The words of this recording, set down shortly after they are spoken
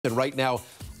And right now,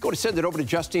 going to send it over to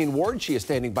Justine Ward. She is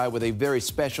standing by with a very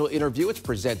special interview. It's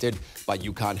presented by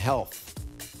UConn Health.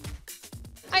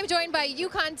 I'm joined by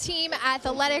UConn team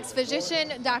athletics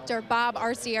physician, Dr. Bob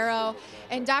Arciero.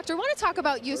 And doctor, I want to talk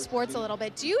about youth sports a little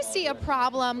bit. Do you see a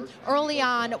problem early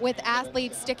on with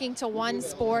athletes sticking to one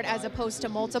sport as opposed to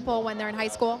multiple when they're in high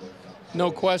school? No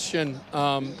question.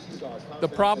 The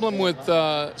problem with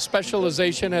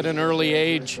specialization at an early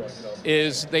age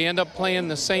is they end up playing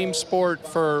the same sport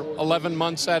for 11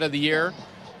 months out of the year,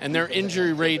 and their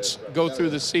injury rates go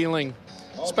through the ceiling,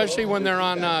 especially when they're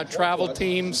on travel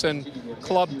teams and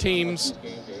club teams.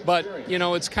 But, you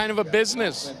know, it's kind of a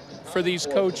business for these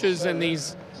coaches and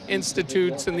these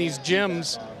institutes and these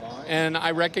gyms, and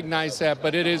I recognize that,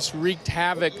 but it has wreaked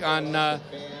havoc on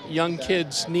young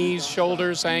kids' knees,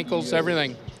 shoulders, ankles,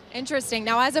 everything. Interesting.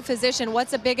 Now, as a physician,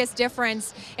 what's the biggest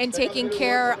difference in taking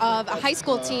care of a high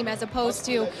school team as opposed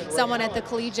to someone at the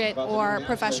collegiate or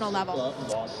professional level?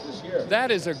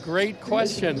 That is a great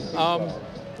question.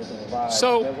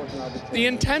 So the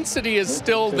intensity is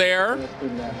still there.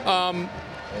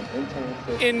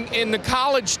 In the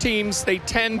college teams, they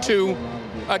tend to,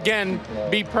 again,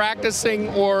 be practicing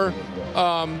or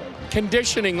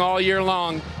conditioning all year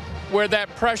long, where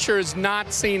that pressure is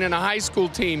not seen in a high school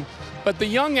team. But the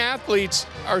young athletes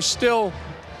are still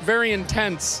very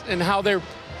intense in how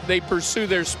they pursue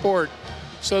their sport.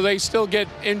 So they still get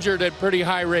injured at pretty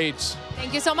high rates.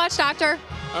 Thank you so much, doctor.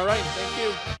 All right, thank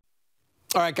you.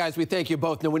 All right, guys, we thank you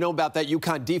both. Now, we know about that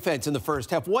UConn defense in the first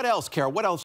half. What else, Carol? What else?